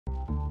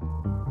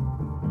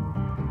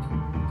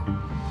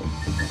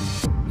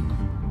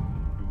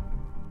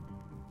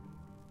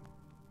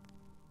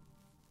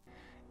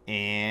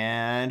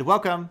And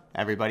welcome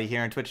everybody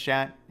here in Twitch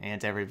chat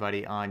and to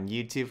everybody on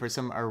YouTube for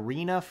some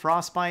Arena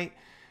Frostbite.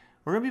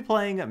 We're going to be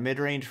playing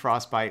mid-range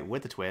Frostbite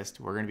with a twist.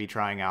 We're going to be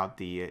trying out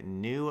the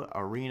new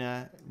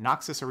Arena,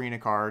 Noxus Arena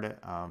card,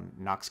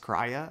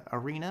 Noxkraya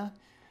Arena.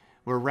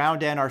 We're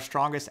round in our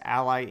strongest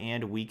ally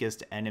and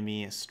weakest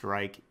enemy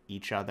strike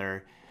each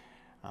other.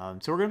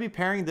 So we're going to be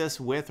pairing this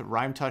with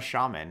Runeterra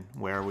Shaman,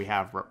 where we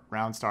have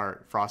round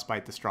start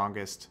Frostbite the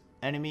strongest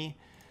enemy.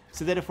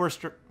 So that if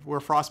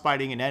we're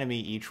frostbiting an enemy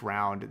each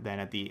round, then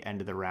at the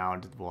end of the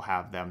round, we'll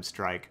have them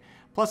strike.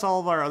 Plus all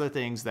of our other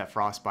things that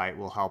frostbite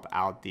will help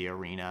out the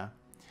arena.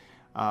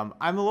 I'm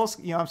a little,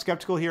 I'm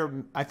skeptical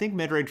here. I think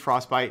mid-range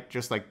frostbite,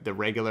 just like the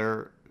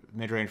regular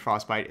mid-range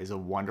frostbite, is a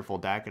wonderful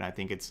deck, and I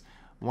think it's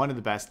one of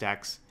the best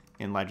decks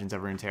in Legends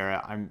of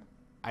Runeterra.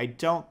 I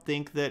don't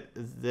think that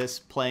this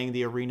playing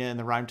the arena and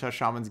the Runeterra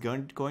Shaman is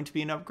going to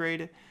be an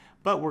upgrade,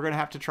 but we're going to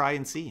have to try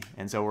and see.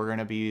 And so we're going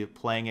to be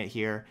playing it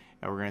here,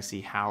 and we're going to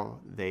see how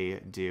they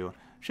do.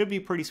 Should be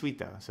pretty sweet,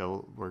 though.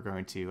 So we're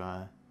going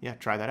to,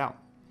 try that out.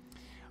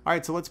 All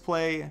right, so let's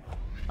play.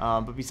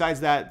 But besides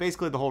that,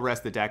 basically the whole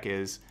rest of the deck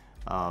is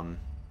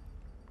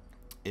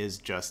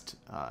just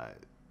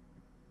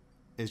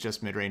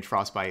mid-range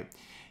Frostbite.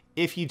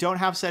 If you don't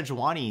have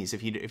Sejuani's,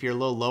 if you're a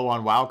little low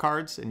on wild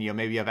cards, and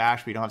maybe you have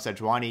Ashe, but you don't have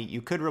Sejuani,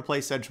 you could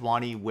replace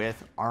Sejuani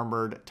with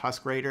Armored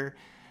Tusk Raider.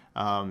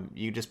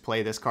 You just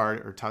play this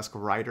card, or Tusk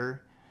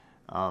Rider.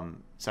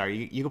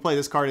 Sorry, you can play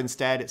this card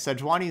instead.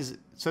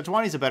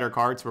 Sejuani's a better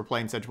card, so we're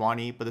playing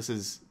Sejuani, but this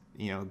is,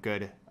 a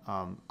good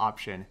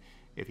option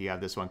if you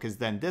have this one, because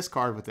then this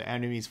card with the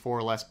enemy's 4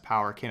 or less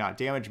power cannot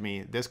damage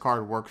me. This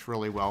card works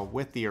really well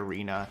with the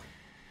arena,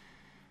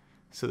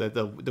 so that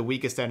the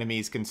weakest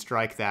enemies can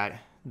strike the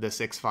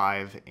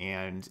 6/5,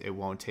 and it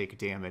won't take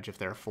damage if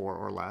they're 4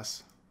 or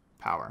less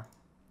power.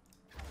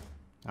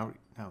 No,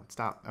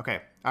 stop.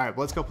 Okay. All right,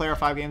 well, let's go play our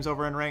 5 games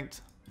over in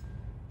ranked.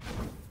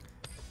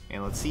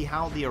 And let's see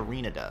how the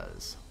arena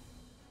does.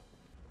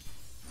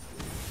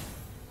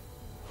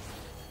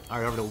 All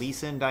right, over to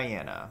Lisa and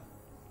Diana.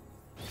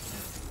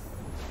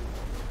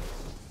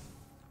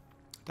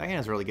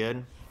 Diana's really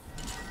good.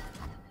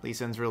 Lee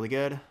Sin's really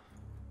good.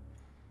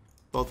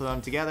 Both of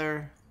them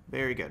together,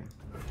 very good.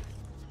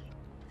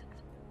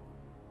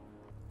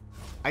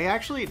 I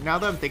actually, now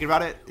that I'm thinking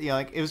about it,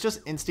 it was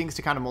just instincts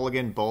to kind of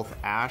mulligan both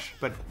Ashe,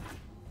 but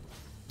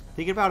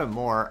thinking about it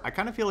more, I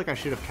kind of feel like I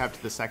should have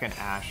kept the second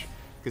Ashe,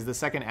 because the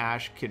second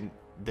Ashe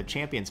the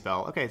champion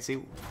spell, okay,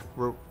 see,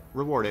 we're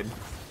rewarded.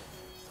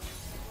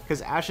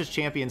 Because Ashe's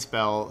champion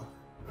spell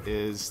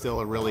is still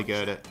a really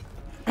good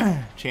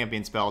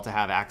champion spell to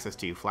have access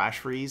to. Flash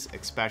freeze,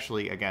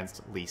 especially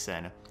against Lee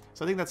Sin.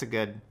 So I think that's a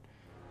good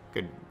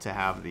to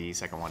have the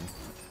second one.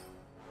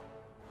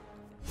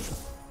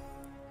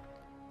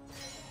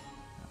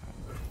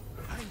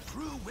 I'm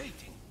through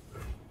waiting.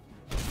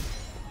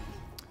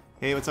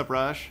 Hey, what's up,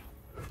 Rush?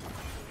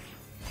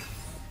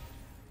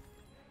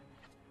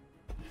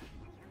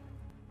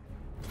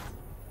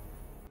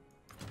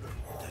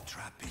 The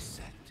trap is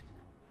set.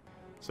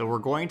 So we're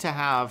going to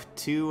have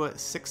 2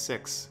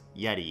 6/6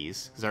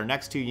 Yetis, because our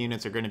next 2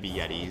 units are going to be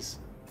Yetis.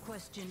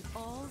 Question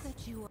all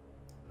that you are.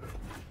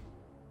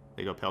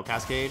 They go Pale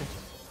Cascade?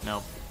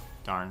 Nope.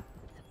 Darn.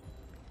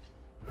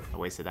 I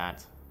wasted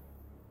that.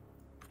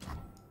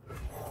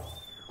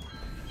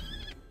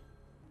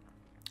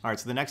 Alright,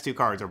 so the next 2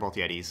 cards are both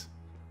Yetis.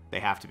 They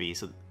have to be.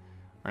 So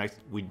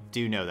we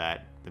do know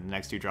that. The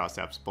next 2 draw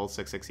steps, both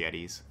 6/6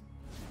 Yetis.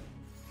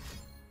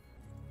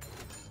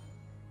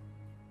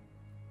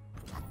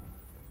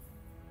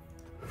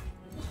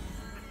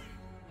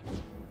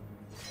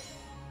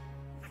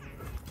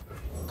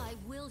 I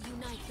will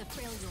unite the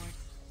Freljord.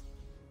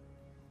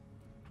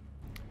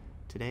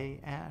 Today,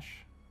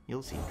 Ashe,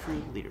 you'll see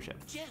true leadership.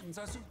 Gems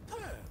are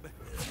superb.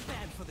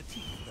 Bad for the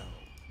teeth, though.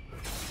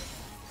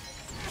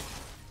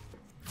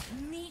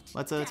 Meet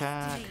Let's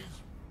attack. destiny.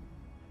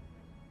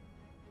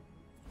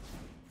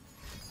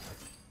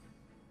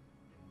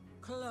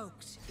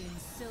 Cloaked in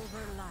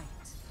silver light.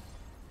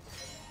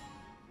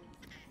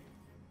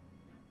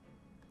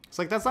 It's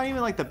like, that's not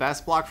even like the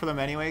best block for them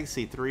anyway.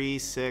 See, 3,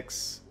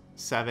 6,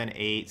 7,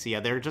 8. So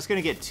yeah, they're just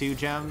going to get 2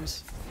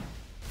 gems.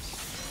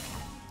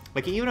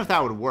 Like, even if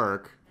that would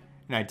work,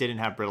 and I didn't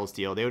have Brittle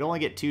Steel, they would only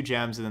get 2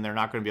 gems, and then they're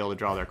not going to be able to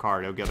draw their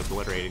card. It would get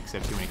obliterated because they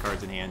have too many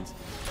cards in hand.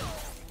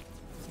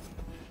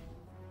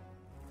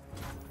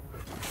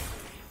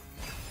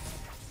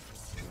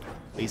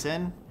 Lee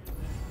Sin?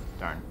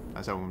 Darn. I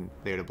was hoping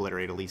they would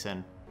obliterate a Lee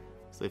Sin.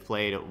 So they've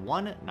played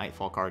 1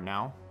 Nightfall card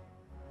now.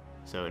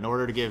 So in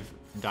order to give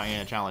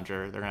Diana a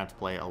challenger, they're going to have to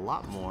play a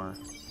lot more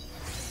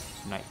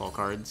Nightfall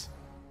cards.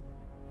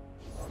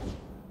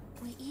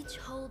 We each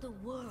hold a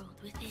world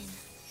within.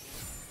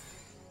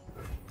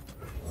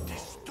 The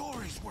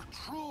stories were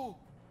true.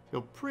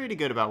 Feel pretty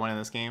good about winning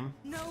this game.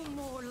 No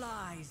more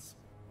lies.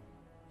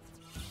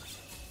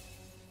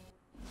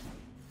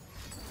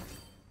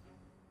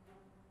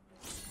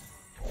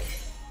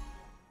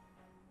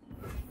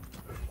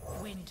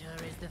 Winter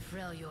is the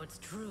Freljord's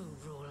true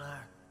ruler.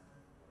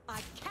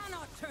 I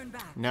cannot turn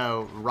back.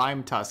 No,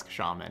 Rhyme Tusk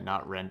Shaman,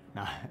 not Rent,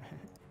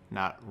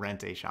 not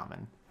Rent a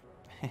Shaman.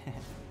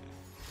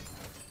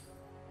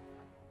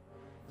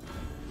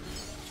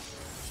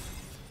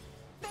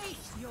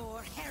 Face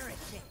your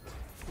heretic.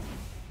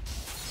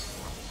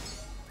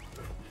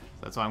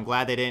 That's why I'm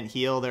glad they didn't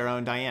heal their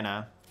own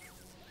Diana.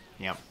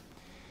 Yep.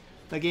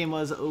 That game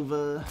was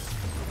over.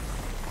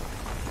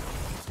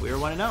 We were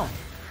 1-0.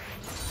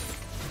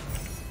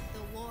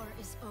 The war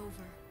is over.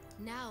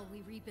 Now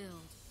we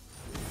rebuild.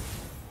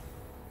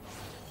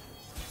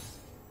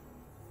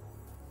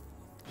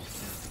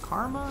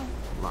 Karma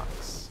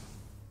Lux.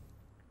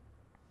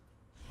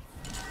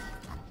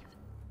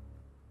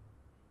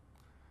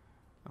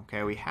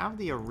 Okay, we have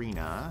the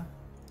arena,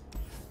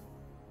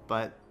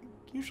 but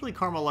usually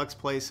Karma Lux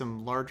plays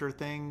some larger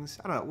things.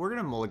 I don't know. We're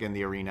going to mulligan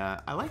the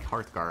arena. I like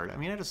Hearthguard. I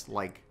mean, I just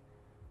like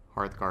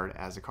Hearthguard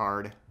as a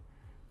card.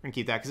 We're going to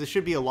keep that because it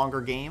should be a longer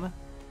game.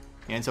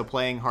 And so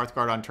playing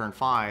Hearthguard on turn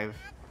 5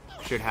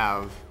 should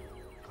have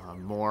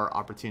more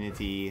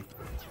opportunity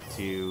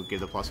to give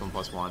the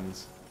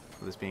 +1/+1s.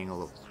 This being a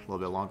little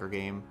bit longer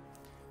game.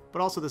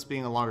 But also this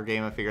being a longer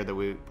game, I figured that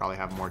we probably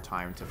have more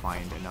time to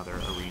find another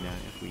arena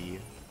if we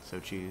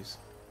so choose.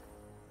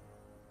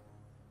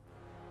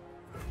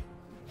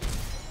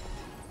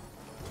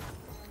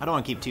 I don't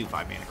want to keep 2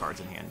 5-mana cards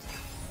in hand.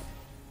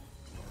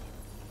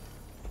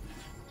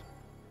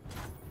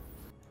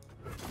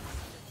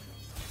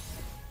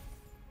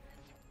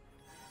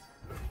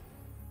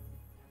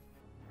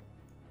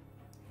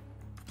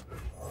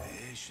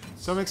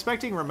 So I'm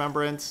expecting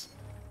Remembrance,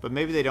 but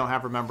maybe they don't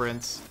have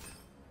Remembrance.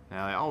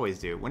 No, they always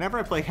do. Whenever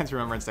I play against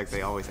Remembrance decks,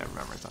 they always have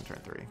Remembrance on turn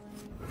 3.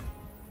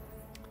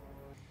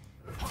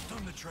 Hot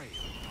on the trail.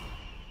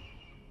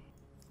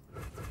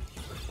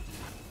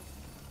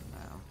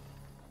 No.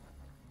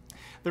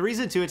 The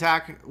reason to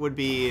attack would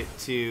be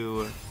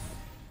to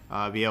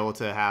be able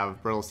to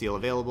have Brittle Steel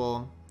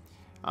available.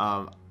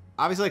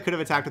 Obviously, I could have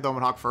attacked with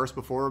Omen Hawk first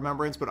before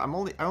Remembrance, but I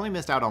only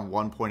missed out on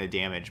 1 point of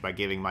damage by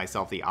giving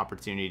myself the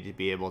opportunity to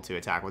be able to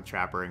attack with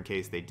Trapper in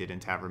case they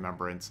didn't have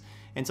Remembrance.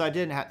 And so I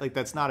didn't have, like,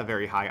 that's not a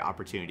very high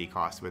opportunity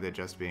cost with it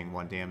just being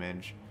 1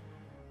 damage.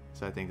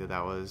 So I think that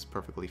that was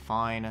perfectly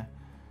fine.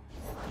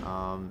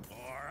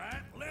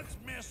 Alright, let's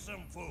mess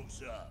some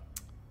folks up.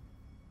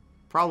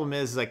 Problem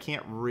is I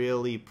can't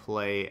really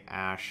play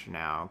Ashe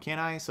now, can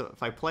I? So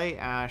if I play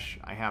Ashe,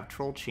 I have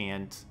Troll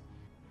Chant.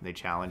 They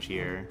challenge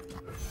here.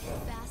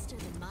 Faster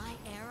than my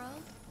arrow?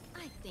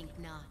 I think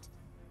not.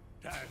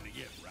 Time to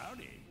get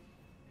rowdy.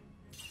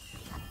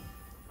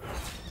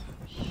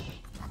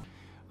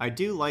 I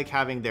do like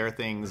having their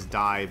things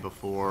die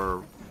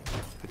before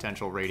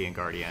potential Radiant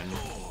Guardian.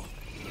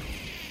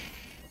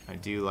 I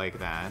do like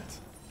that.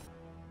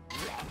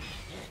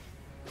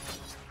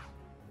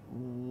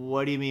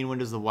 What do you mean, when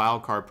does the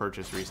wild card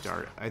purchase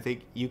restart? I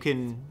think you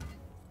can...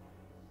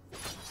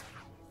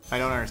 I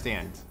don't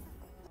understand.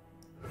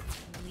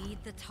 Lead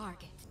the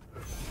target.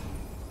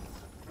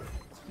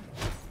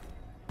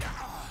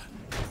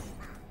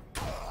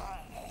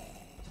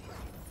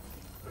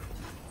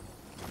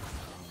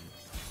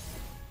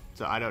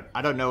 So I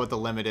don't know what the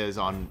limit is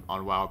on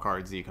wild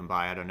cards that you can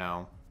buy. I don't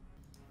know.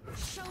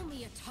 Show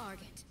me a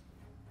target.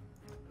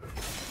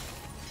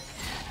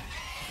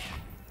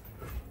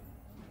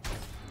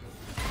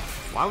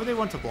 Why would they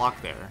want to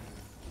block there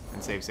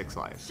and save 6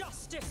 lives?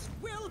 Justice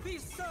will be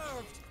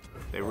served.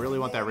 They really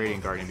want that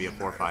Radiant Guardian to be a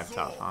 4/5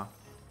 tough, huh?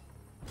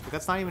 But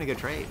that's not even a good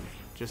trade.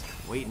 Just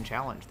wait and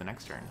challenge the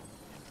next turn.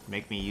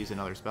 Make me use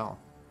another spell.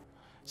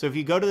 So if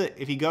you go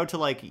to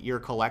like your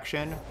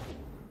collection,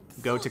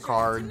 go to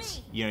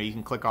cards, you know, you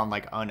can click on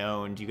like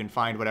unowned, you can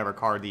find whatever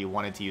card that you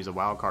wanted to use a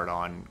wild card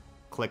on,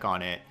 click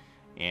on it,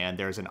 and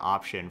there's an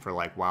option for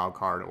like wild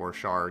card or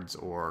shards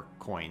or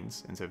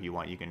coins. And so if you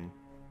want, you can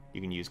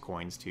use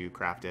coins to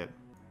craft it.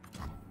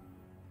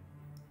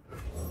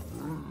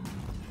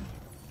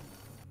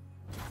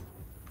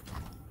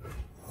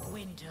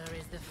 Winter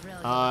is the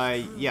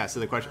Freljord. Yeah, so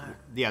the question,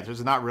 yeah,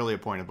 there's not really a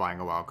point of buying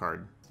a wild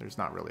card. There's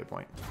not really a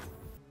point.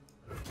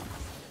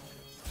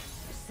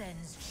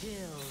 Sends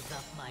chills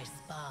up my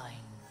spine.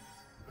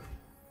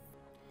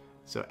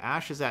 So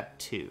Ashe is at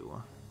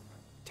 2.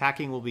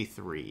 Attacking will be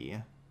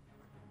 3.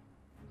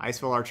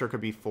 Iceveil Archer could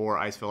be 4.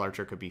 Iceveil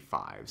Archer could be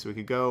 5. So we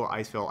could go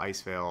Iceveil,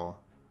 Iceveil,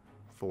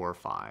 4,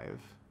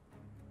 5.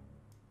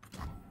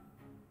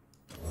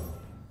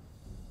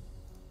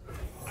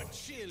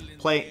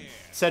 Play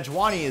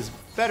Sejuani is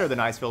better than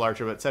Iceveil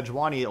Archer, but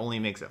Sejuani only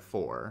makes it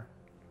 4.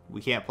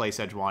 We can't play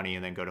Sejuani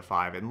and then go to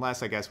 5,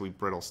 unless I guess we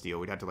Brittle Steel.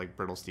 We'd have to like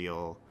Brittle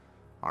Steel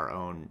our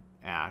own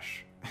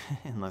Ashe,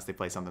 unless they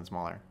play something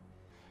smaller.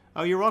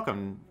 Oh, you're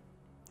welcome,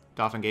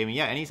 Dolphin Gaming.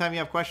 Yeah, anytime you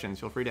have questions,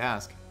 feel free to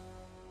ask.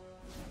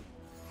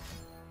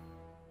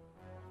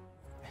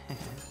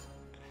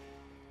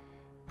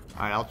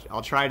 All right,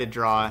 I'll try to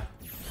draw.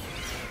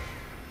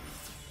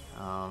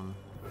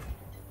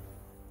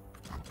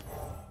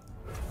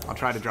 I'll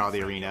try to draw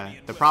the arena.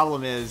 The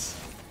problem is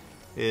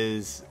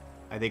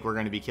I think we're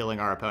going to be killing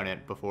our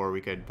opponent before we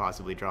could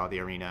possibly draw the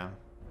arena.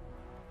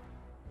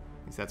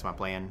 At least that's my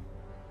plan.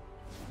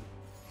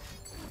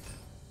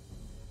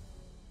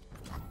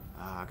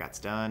 Got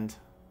stunned.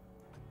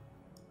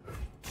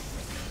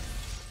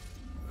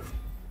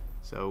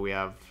 So we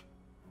have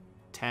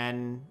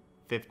 10,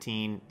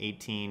 15,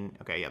 18.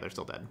 Okay, yeah, they're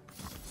still dead.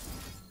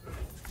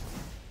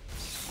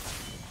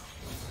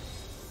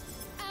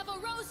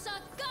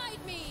 Avarosa,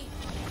 guide me.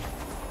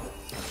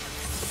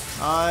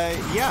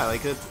 Yeah,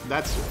 like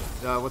that's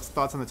what's the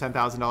thoughts on the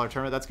 $10,000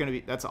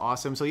 tournament? That's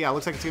awesome. So yeah, it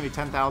looks like it's gonna be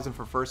 10,000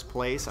 for first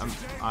place.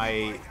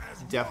 I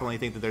definitely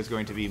think that there's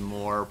going to be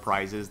more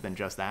prizes than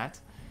just that.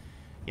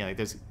 Yeah, like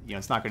there's,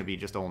 it's not going to be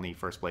just only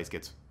first place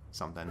gets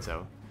something.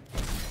 So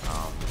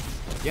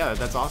yeah,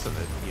 that's awesome.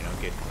 That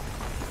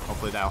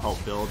hopefully that'll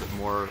help build a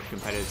more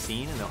competitive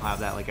scene, and they'll have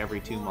that like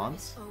every 2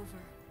 months.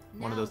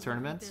 One of those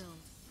tournaments.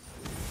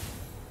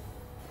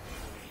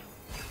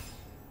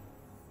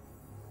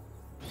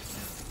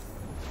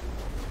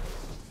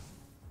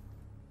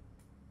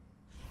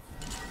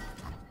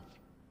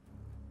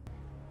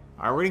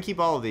 Alright, we're going to keep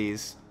all of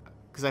these,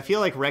 because I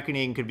feel like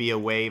Reckoning could be a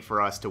way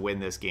for us to win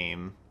this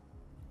game.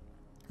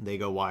 They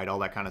go wide, all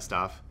that kind of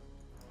stuff.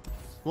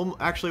 We'll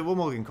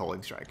mulligan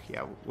Culling Strike.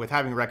 Yeah, with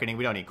having Reckoning,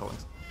 we don't need Culling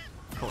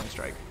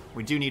Strike.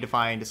 We do need to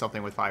find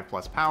something with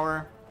 5+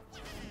 power.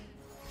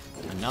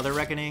 Another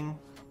Reckoning.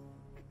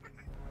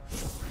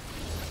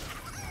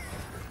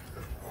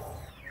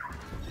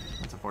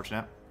 That's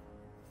unfortunate.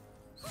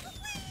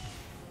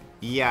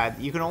 Yeah,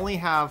 you can only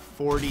have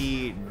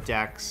 40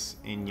 decks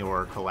in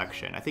your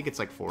collection. I think it's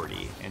like 40.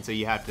 And so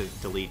you have to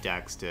delete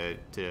decks to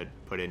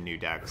put in new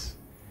decks.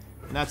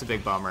 And that's a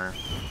big bummer.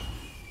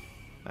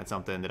 That's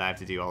something that I have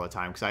to do all the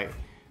time. Because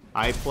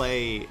I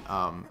play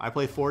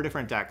 4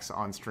 different decks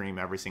on stream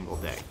every single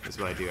day. Is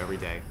what I do every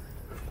day.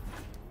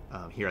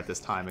 Here at this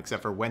time.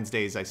 Except for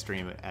Wednesdays I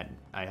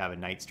have a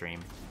night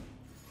stream.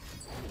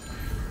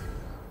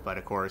 But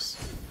of course,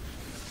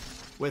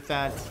 with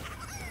that,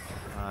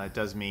 it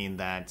does mean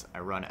that I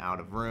run out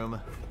of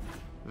room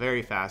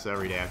very fast. So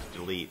every day I have to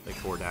delete like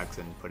 4 decks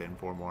and put in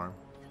 4 more.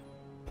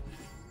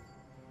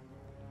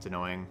 It's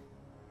annoying.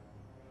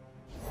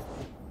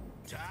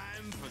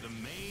 Time for the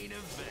main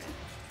event.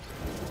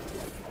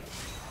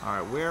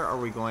 Alright, where are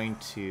we going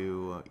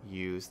to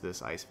use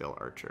this Iceveil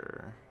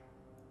Archer?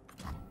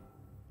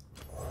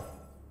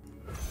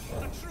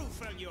 A true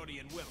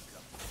Freljordian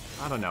welcome.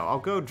 I don't know. I'll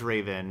go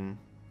Draven.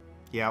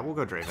 Yeah, we'll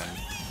go Draven.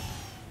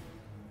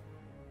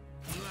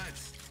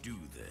 Let's do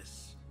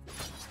this.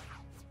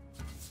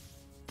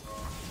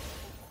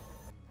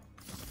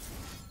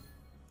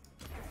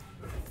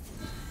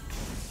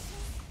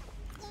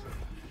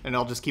 And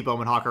I'll just keep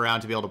Omen Hawk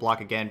around to be able to block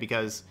again,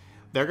 because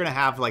they're going to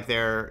have like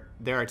their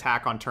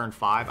attack on turn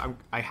 5.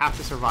 I have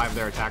to survive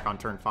their attack on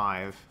turn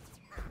 5.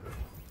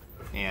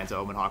 And so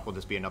Omen Hawk will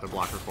just be another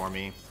blocker for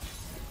me.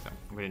 So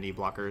I'm going to need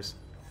blockers.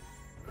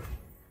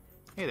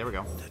 Hey, there we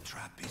go. The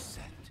trap is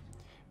set.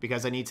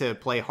 Because I need to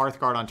play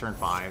Hearthguard on turn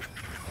 5.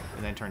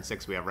 And then turn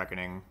 6 we have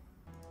Reckoning.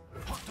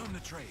 Hot on the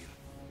trail.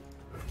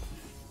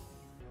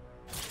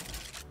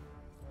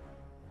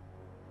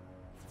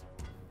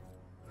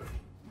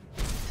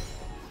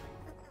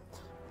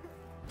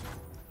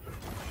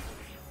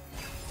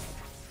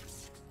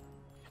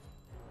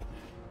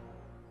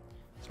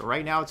 So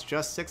right now it's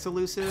just 6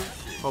 elusive.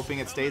 Hoping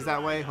it stays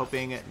that way.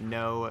 Hoping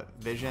no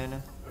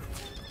vision.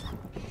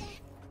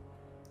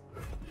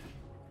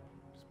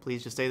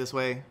 Please just stay this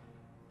way.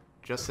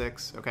 Just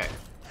 6. Okay.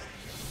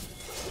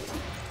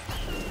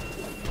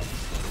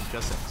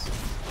 Just 6.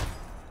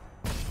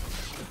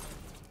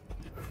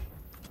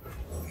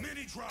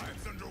 Many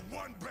tribes under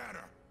one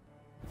banner.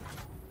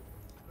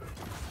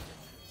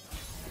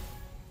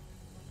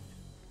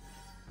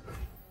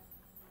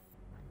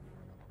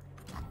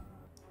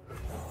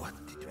 What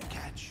did we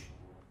catch?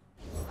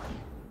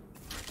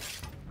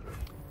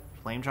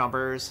 Flame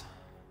Chompers.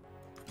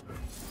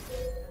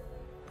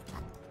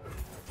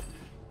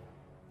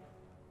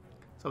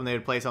 Something they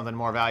would play something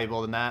more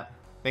valuable than that.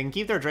 They can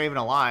keep their Draven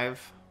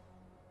alive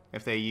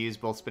if they use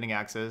both Spinning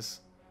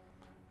Axes.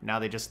 Now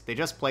they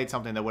just played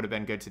something that would have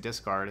been good to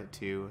discard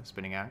to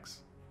Spinning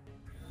Axe.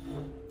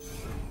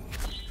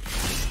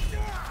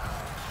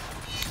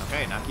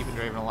 Okay, not keeping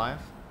Draven alive.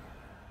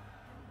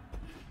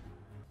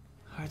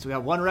 Alright, so we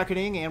got 1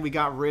 Reckoning, and we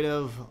got rid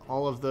of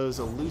all of those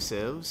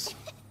elusives.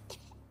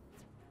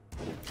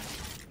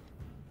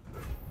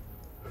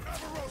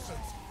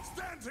 Avarosans,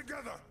 stand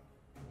together.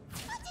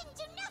 I didn't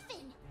do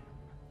nothing.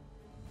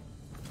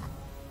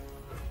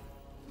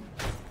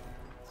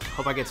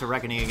 Hope I get to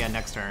Reckoning again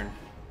next turn.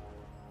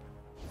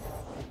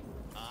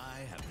 I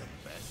have the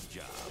best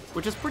job.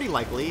 Which is pretty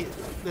likely.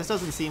 This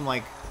doesn't seem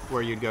like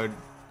where you'd go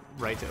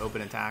right to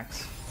open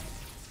attacks.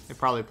 They'd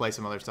probably play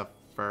some other stuff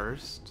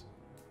first.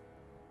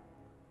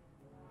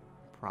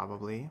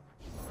 Probably.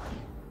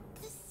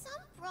 The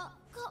sun rock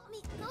got me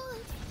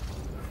good.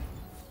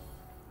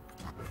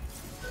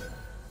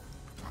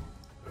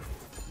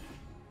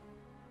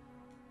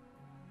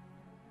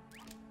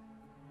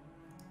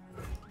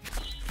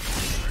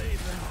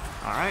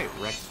 Alright,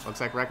 looks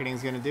like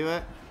Reckoning's gonna do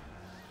it.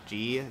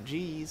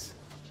 GG's.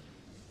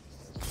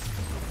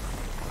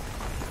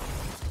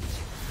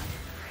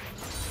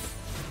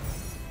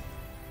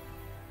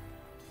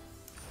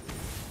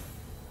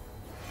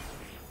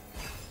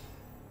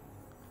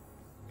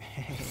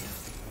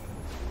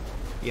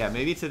 Yeah,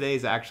 maybe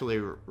today's actually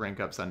rank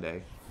up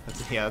Sunday.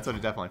 Yeah, that's what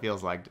it definitely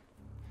feels like,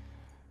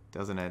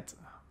 doesn't it?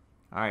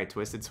 Alright,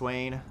 Twisted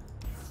Swain.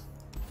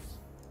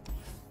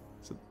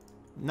 So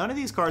none of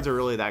these cards are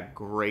really that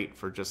great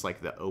for just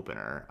like the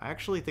opener. I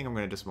actually think I'm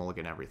going to just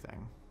mulligan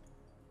everything.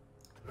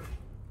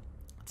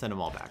 Send them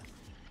all back.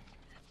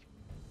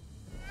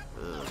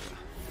 Ugh.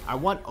 I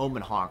want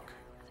Omen Hawk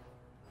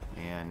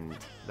and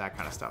that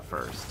kind of stuff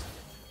first.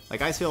 Like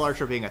Icefield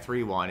Archer being a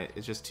 3-1,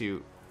 it's just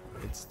too...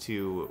 it's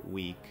too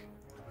weak.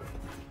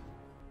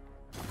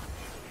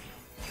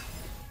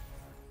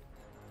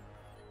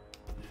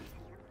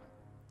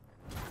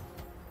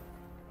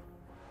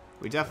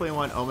 We definitely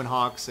want Omen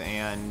Hawks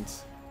and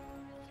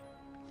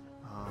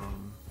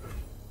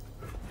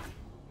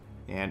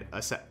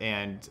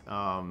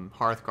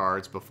Hearth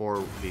guards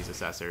before these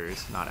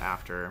assessors, not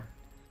after.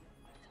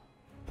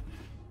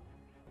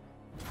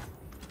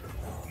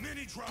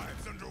 Many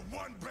tribes under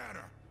one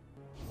banner.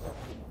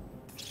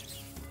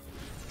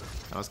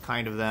 That was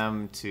kind of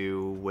them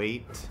to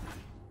wait.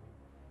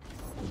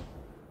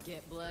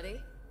 Get bloody,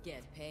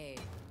 get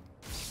paid.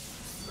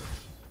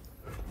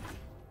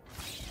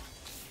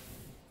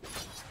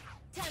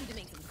 Time to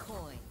make some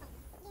coin.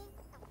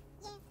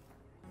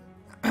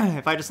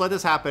 If I just let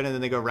this happen and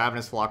then they go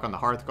Ravenous Flock on the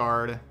Hearth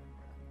guard, is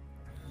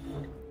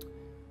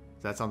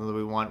that something that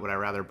we want? Would I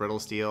rather Brittle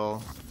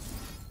Steel?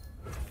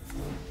 I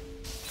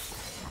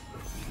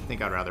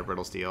think I'd rather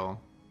Brittle Steel.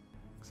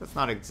 Because that's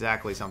not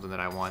exactly something that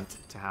I want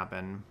to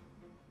happen.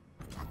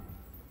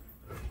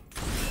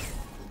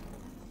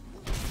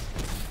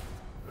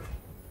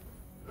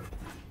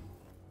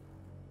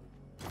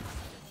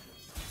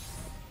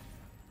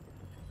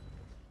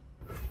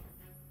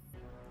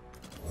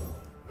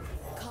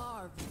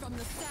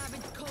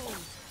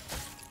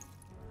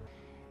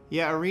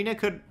 Yeah, Arena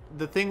could...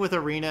 the thing with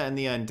Arena and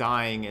the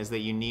Undying is that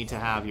you need to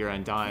have your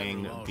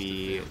Undying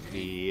be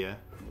the...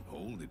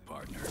 Hold it,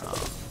 partner.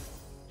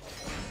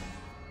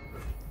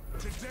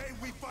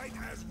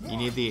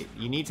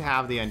 You need to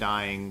have the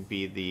Undying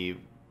be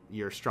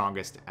your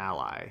strongest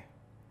ally.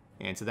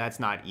 And so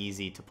that's not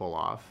easy to pull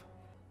off.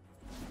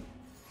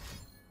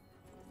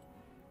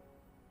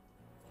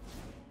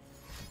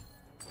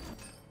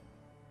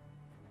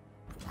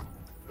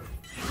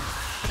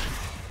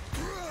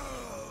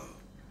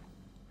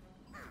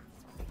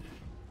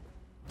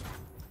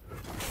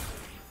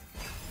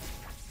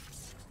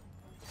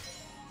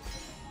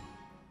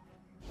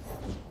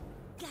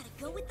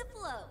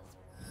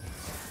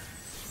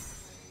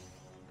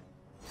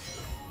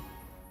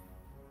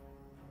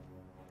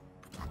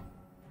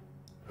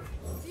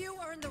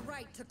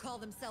 To call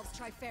themselves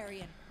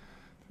Trifarian.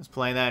 Just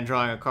playing that and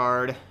drawing a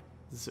card.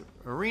 This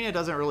Arena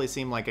doesn't really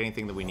seem like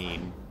anything that we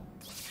need.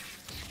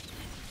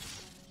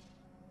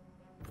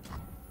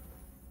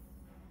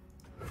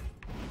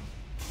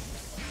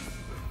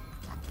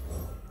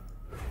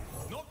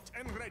 Knocked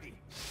and ready.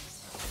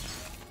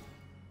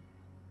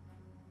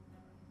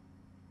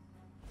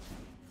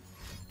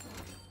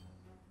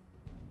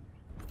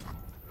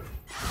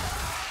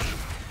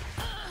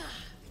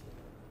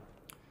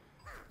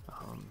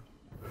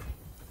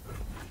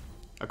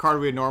 A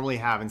card we would normally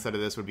have instead of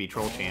this would be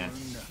Troll Chant.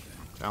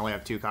 I only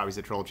have 2 copies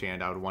of Troll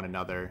Chant. I would want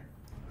another.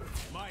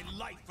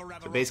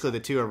 So basically the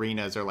 2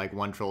 arenas are like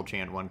 1 Troll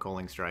Chant, 1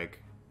 Coaling Strike.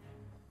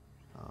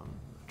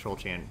 Troll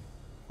Chant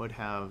would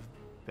have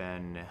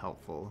been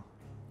helpful.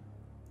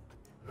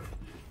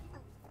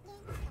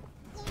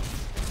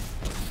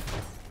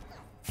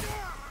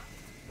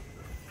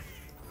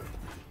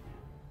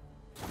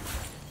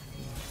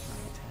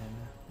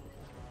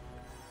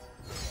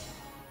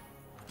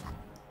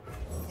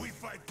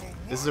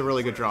 This is a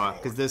really good draw,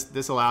 because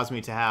this allows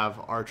me to have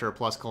Archer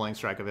plus Culling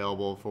Strike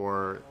available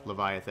for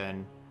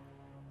Leviathan,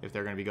 if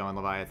they're going to be going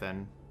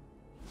Leviathan.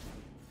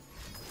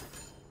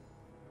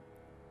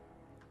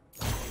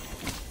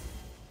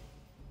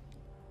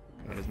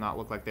 It does not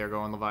look like they're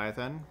going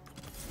Leviathan.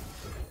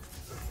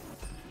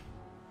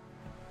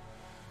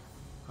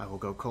 I will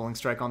go Culling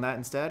Strike on that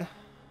instead.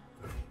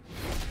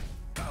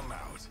 Come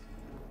out.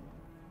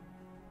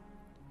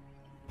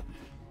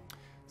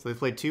 So they've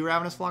played 2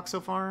 Ravenous Flocks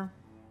so far.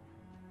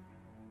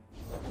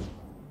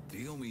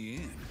 Deal me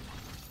in.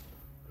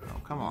 Oh,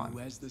 come on. Who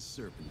has the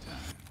Serpentine?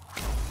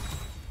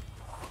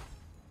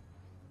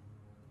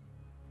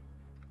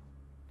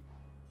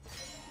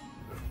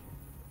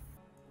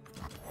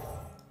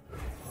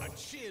 A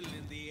chill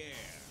in the air.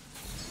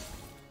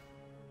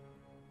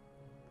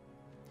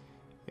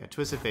 Yeah,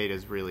 Twisted Fate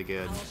is really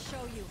good. I'll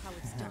show you how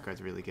it's done. That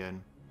card's really good.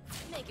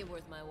 Make it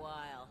worth my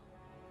while.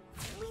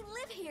 We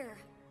live here.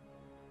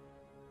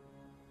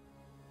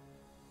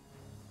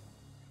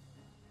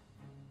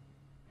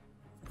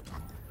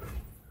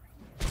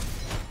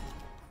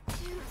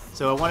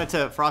 So I wanted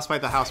to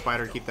Frostbite the House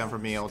Spider, keep them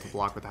from being able to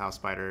block with the House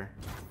Spider.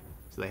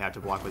 So they had to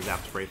block with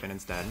Zap Spray Fin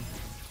instead.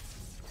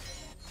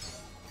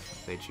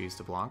 If they choose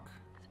to block.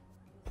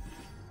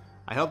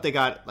 I hope they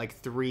got like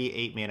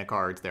 3 8-mana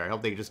cards there. I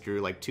hope they just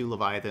drew like 2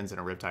 Leviathans and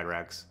a Riptide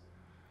Rex.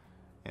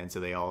 And so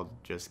they all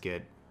just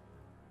get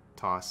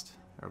tossed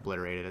or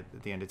obliterated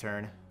at the end of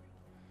turn.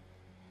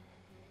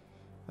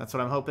 That's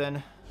what I'm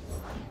hoping.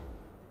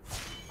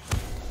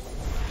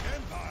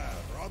 Empire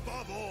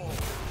above all.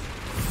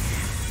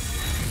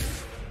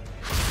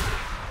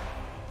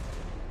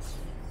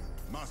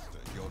 Master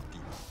your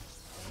duty.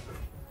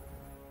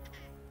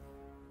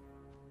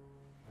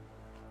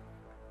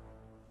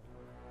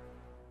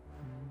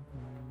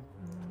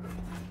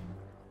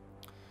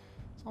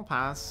 So I'll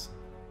pass.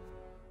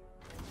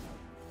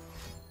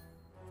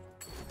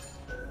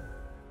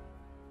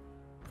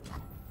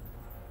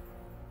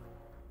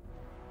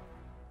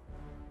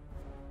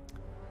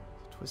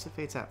 Twisted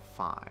Fate's at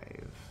 5.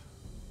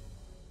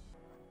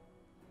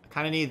 I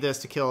kind of need this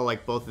to kill,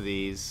 like, both of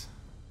these.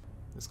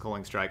 This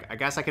Culling Strike. I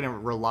guess I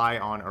can rely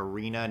on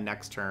Arena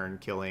next turn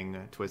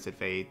killing Twisted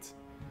Fate.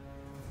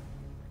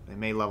 They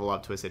may level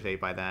up Twisted Fate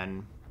by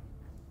then.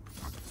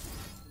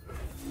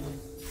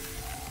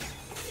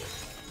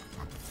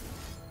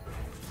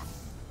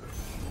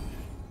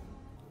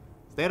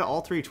 They had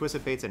all 3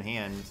 Twisted Fates in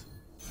hand.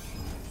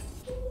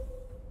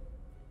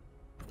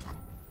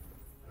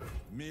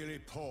 Merely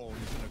pawns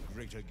in a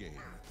greater game.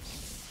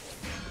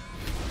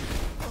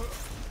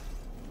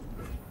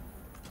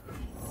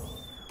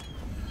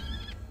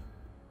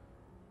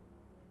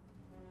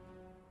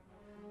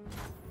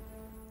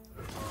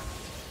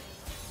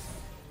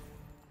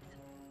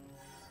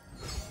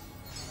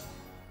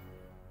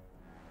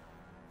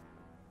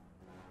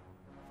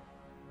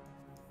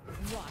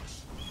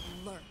 Watch,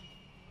 learn.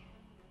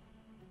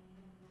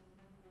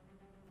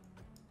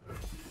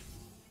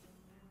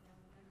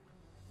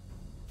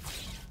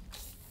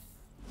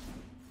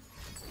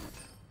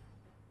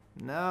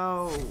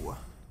 No.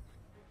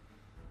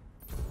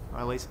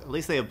 Well, at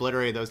least they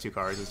obliterated those 2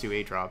 cards, those 2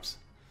 8-drops.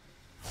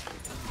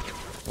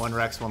 1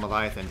 Rex, 1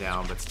 Leviathan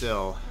down, but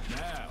still.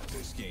 Now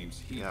this game's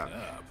heating up.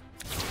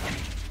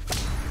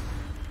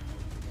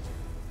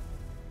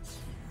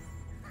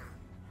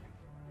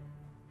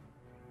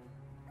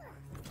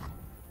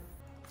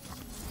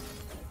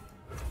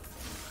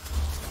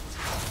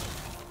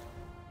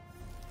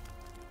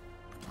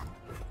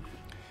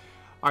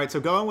 Alright, so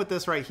going with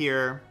this right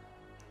here,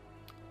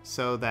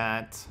 so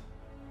that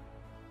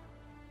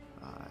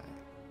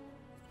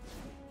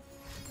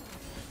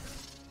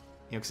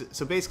you know,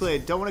 so basically I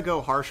don't want to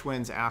go Harsh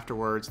Winds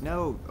afterwards.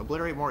 No,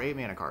 obliterate more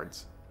 8-mana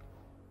cards.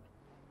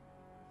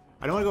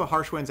 I don't want to go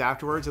Harsh Winds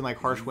afterwards and like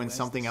Harsh Winds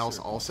something else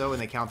also,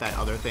 and they count that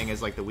other thing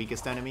as like the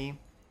weakest enemy.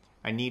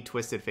 I need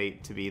Twisted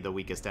Fate to be the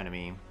weakest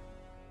enemy.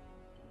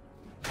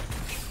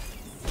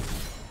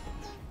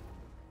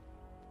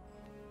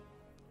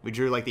 We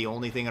drew like the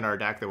only thing in our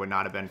deck that would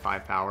not have been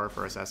 5 power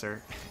for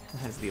Assessor.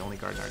 That's the only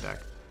card in our deck.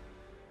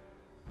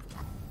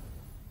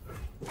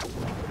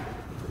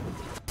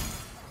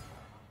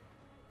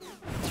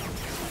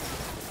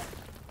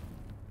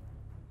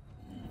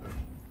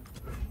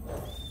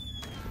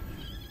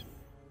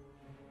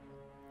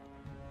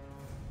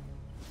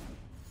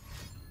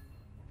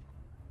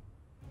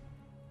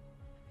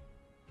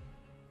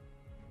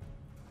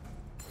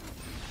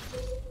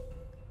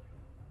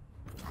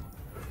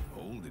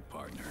 Hold it,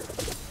 partner.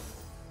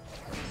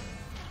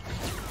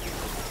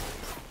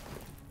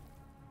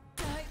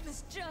 I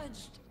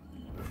misjudged.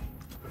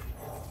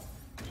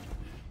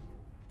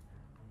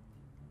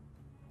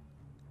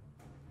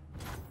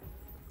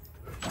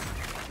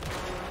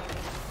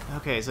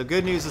 Okay, so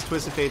good news is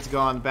Twisted Fate's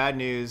gone. Bad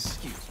news,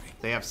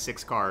 they have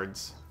 6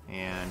 cards,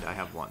 and I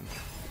have 1.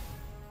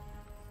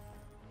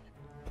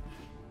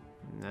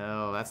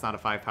 No, that's not a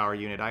 5 power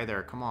unit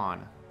either. Come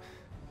on.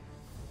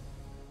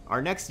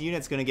 Our next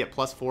unit's going to get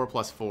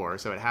 +4/+4,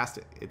 so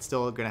it's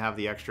still going to have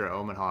the extra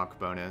Omen Hawk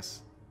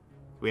bonus.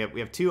 We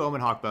have 2 Omen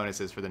Hawk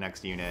bonuses for the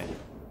next unit.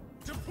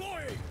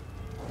 Deploying!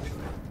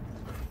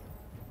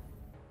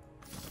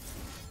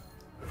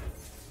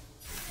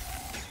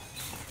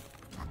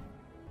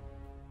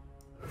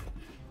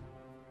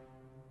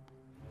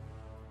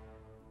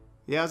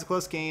 Yeah, it was a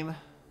close game.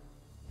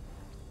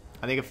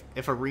 I think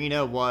if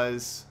Arena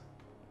was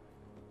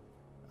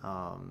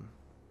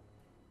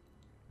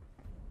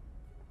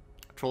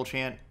Troll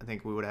Chant, I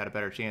think we would have had a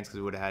better chance because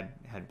we would have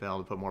had been able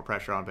to put more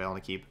pressure on, been able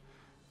to keep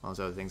all those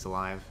other things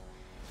alive.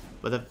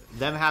 But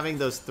them having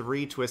those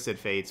 3 Twisted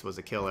Fates was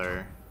a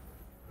killer.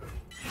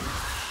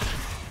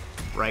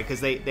 Right,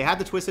 because they had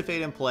the Twisted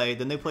Fate in play,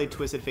 then they played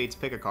Twisted Fate's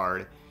pick a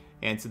card,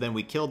 and so then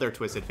we killed their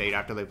Twisted Fate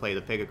after they played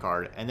the pick a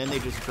card, and then they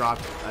just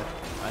dropped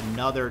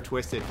another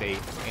Twisted Fate,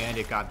 and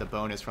it got the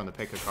bonus from the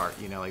pick a card.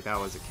 You know, like, that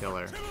was a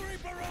killer. Artillery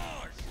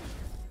barrage!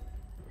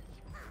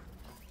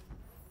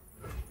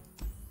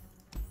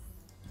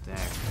 Dang.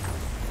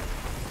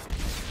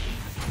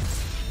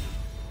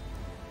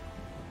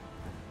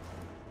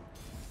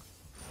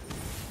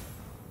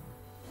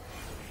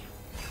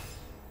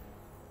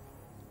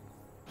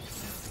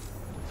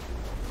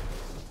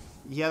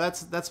 Yeah,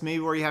 that's maybe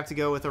where you have to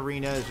go with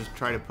Arena, is just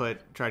try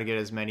to get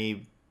as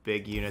many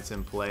big units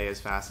in play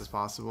as fast as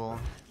possible.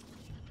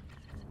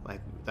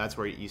 Like, that's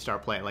where you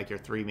start playing like your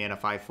 3 mana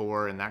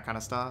 5/4 and that kind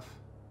of stuff.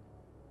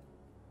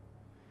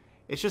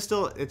 It's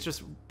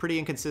just pretty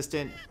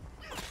inconsistent.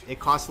 It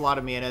costs a lot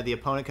of mana. The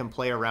opponent can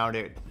play around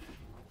it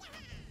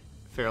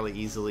fairly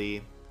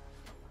easily.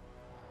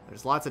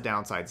 There's lots of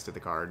downsides to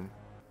the card.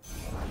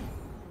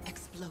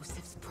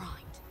 Explosives primed.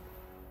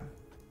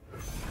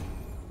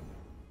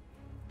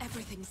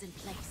 Everything's in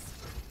place.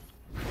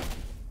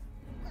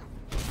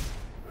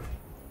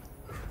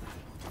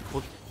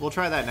 We'll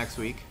try that next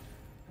week.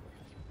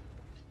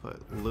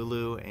 Put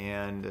Lulu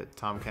and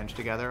Tom Kench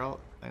together. I'll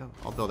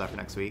build that for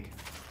next week.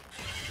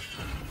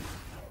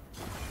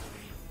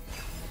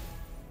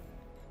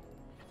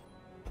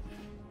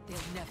 They'll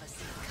never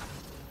see it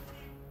coming.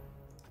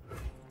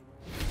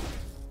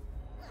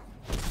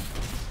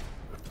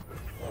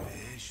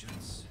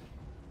 Patience.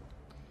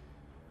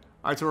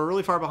 Alright, so we're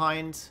really far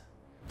behind.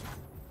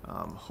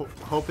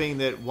 Hoping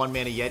that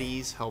 1-mana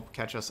Yetis help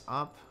catch us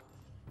up.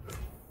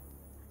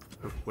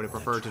 Would have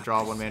preferred to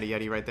draw 1-mana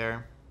Yeti right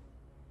there.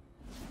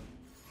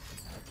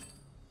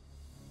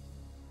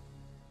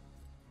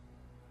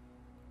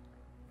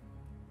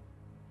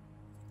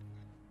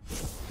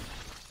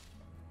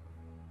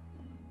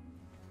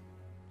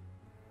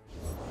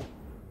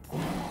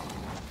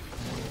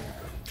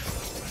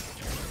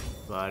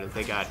 But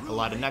they got a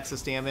lot of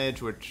Nexus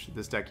damage, which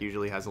this deck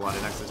usually has a lot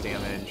of Nexus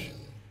damage.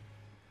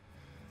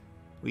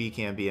 We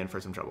can be in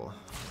for some trouble.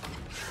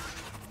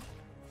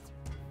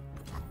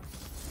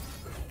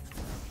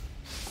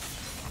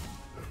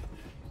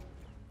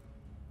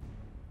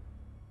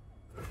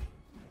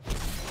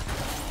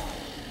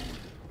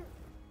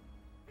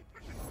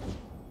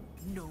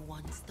 No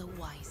one's the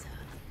wiser.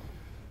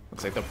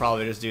 Looks like they'll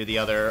probably just do the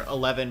other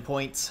 11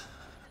 points.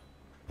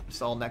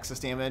 Just all Nexus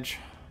damage.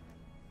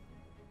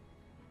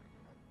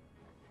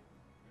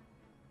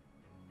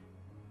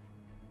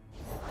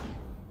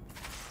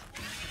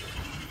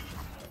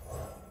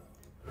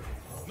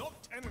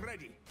 Locked and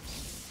ready.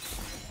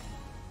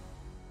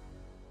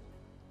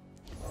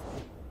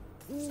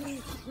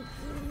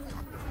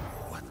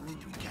 What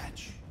did we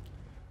catch?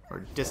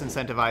 We're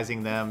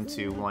disincentivizing them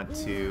to want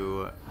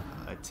to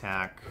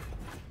attack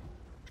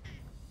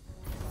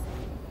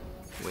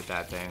with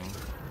that thing.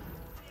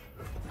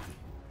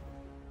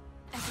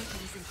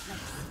 Everything's in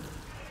place.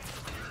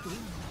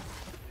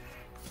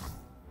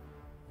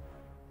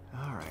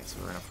 Alright, so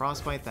we're gonna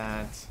Frostbite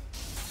that.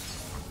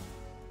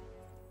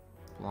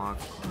 Block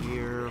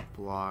here,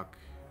 block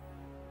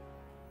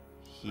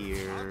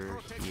here,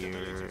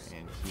 here,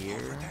 and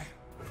here.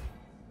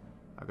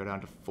 I'll go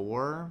down to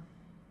 4.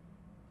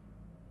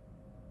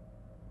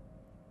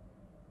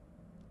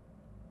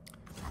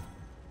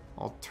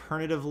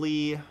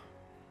 Alternatively,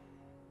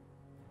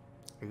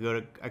 I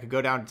could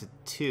go down to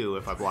 2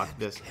 if I block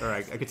this, or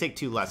I could take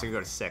 2 less. I could go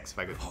to 6 if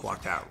I could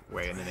block that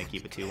way, and then they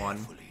keep a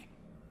 2/1.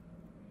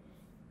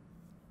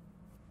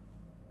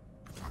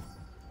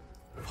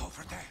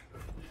 Over there.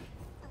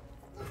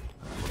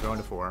 We're going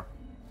to 4.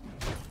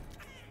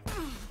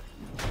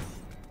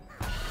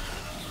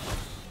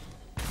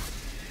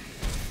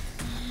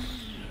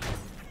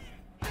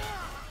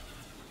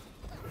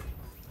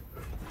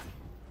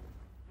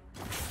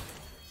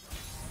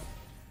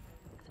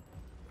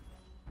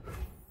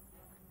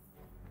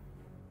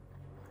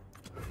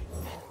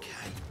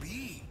 Can't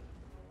be.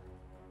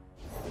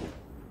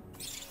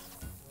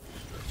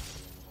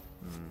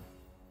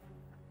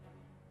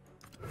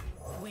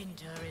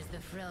 Winter is the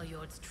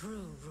Freljord's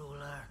true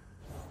ruler.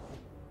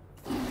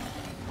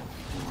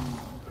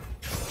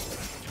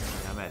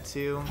 I'm at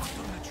 2.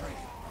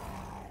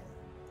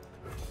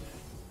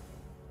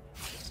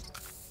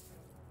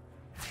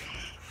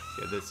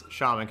 Yeah, this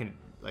shaman can,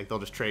 like, they'll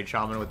just trade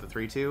shaman with the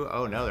 3/2.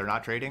 Oh no, they're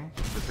not trading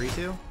the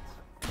 3/2.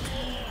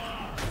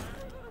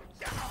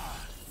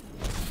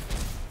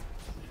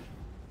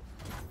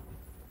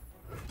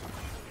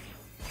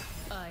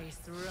 Ice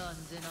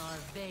runs in our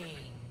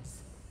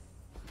veins.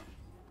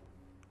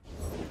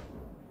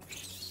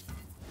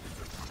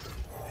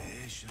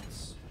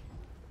 Patience.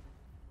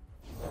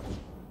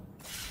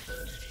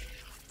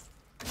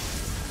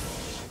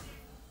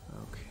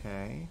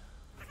 Okay.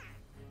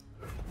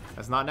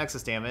 That's not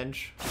Nexus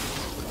damage.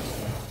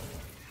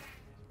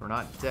 We're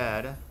not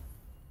dead.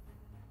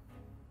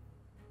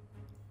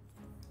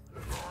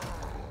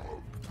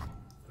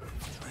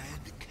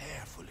 Tread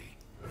carefully.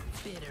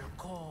 Bitter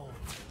cold.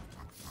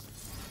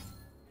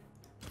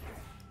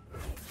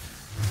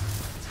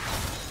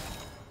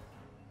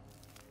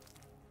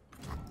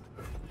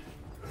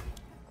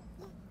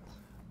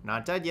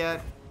 Not dead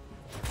yet.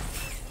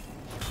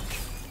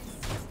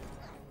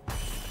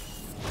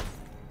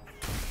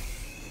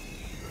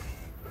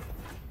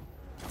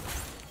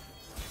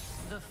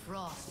 The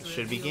frost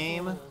Should be reveals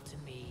game. all to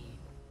me.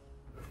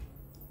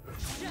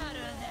 Shatter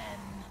them.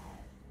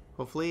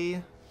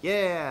 Hopefully.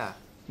 Yeah!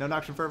 No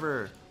Noxian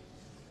Fervor.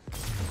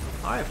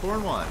 Alright,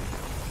 4-1.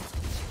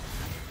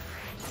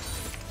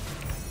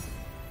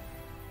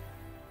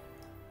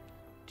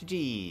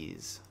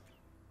 GG's.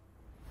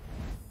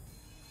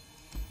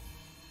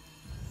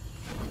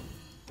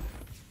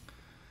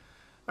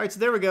 Alright, so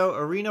there we go.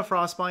 Arena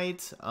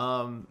Frostbite.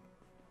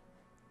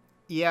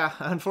 Yeah,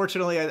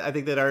 unfortunately, I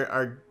think that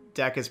our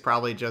deck is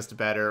probably just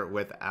better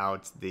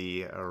without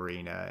the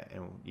Arena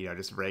and,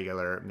 just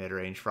regular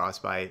mid-range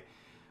Frostbite.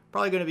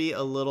 Probably going to be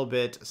a little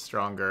bit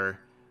stronger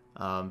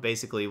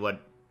Basically,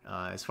 what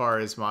as far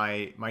as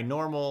my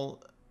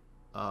normal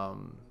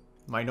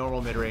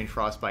mid-range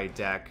Frostbite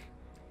deck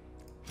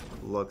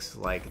looks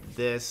like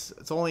this.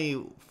 It's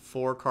only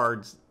 4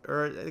 cards,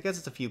 or I guess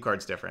it's a few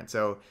cards different.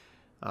 So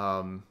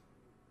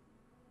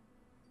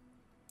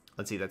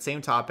let's see, that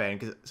same top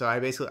end. So I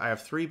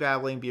have 3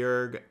 Babbling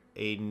Bjerg,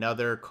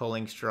 another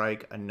Culling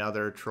Strike,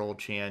 another Troll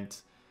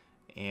Chant,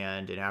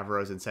 and an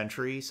Avarosan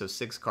Sentry. So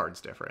 6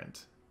 cards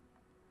different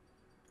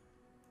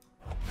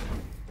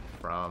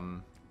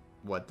from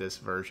what this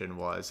version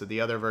was. So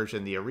the other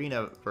version, the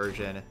Arena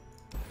version,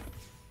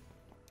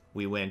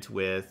 we went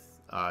with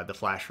the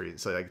Flash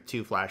Freeze. So like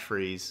 2 Flash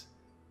Freeze,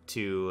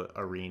 2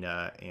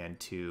 Arena, and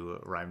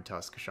 2 Rime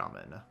Tusk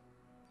Shaman.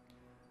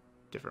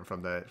 Different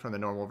from the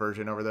normal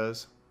version over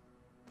those.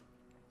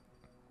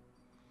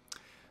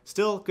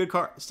 Still good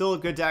card. Still a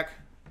good deck.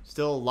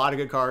 Still a lot of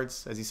good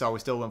cards. As you saw, we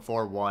still went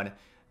 4-1.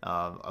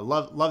 I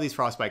love these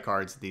Frostbite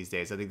cards these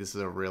days. I think this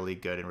is a really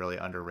good and really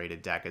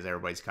underrated deck, as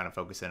everybody's kind of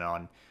focusing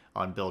on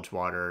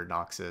Bilgewater,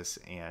 Noxus,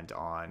 and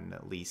on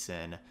Lee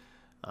Sin.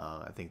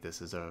 I think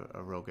this is a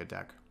real good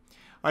deck.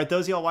 All right,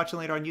 those of y'all watching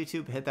later on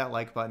YouTube, hit that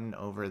like button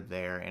over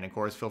there. And of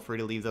course, feel free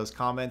to leave those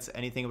comments.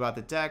 Anything about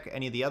the deck,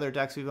 any of the other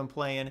decks we've been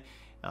playing.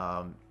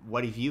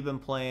 What have you been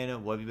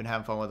playing? What have you been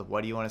having fun with?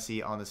 What do you want to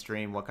see on the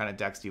stream? What kind of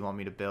decks do you want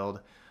me to build?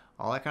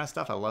 All that kind of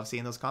stuff. I love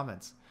seeing those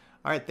comments.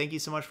 All right, thank you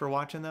so much for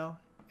watching, though.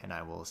 And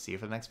I will see you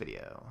for the next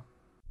video.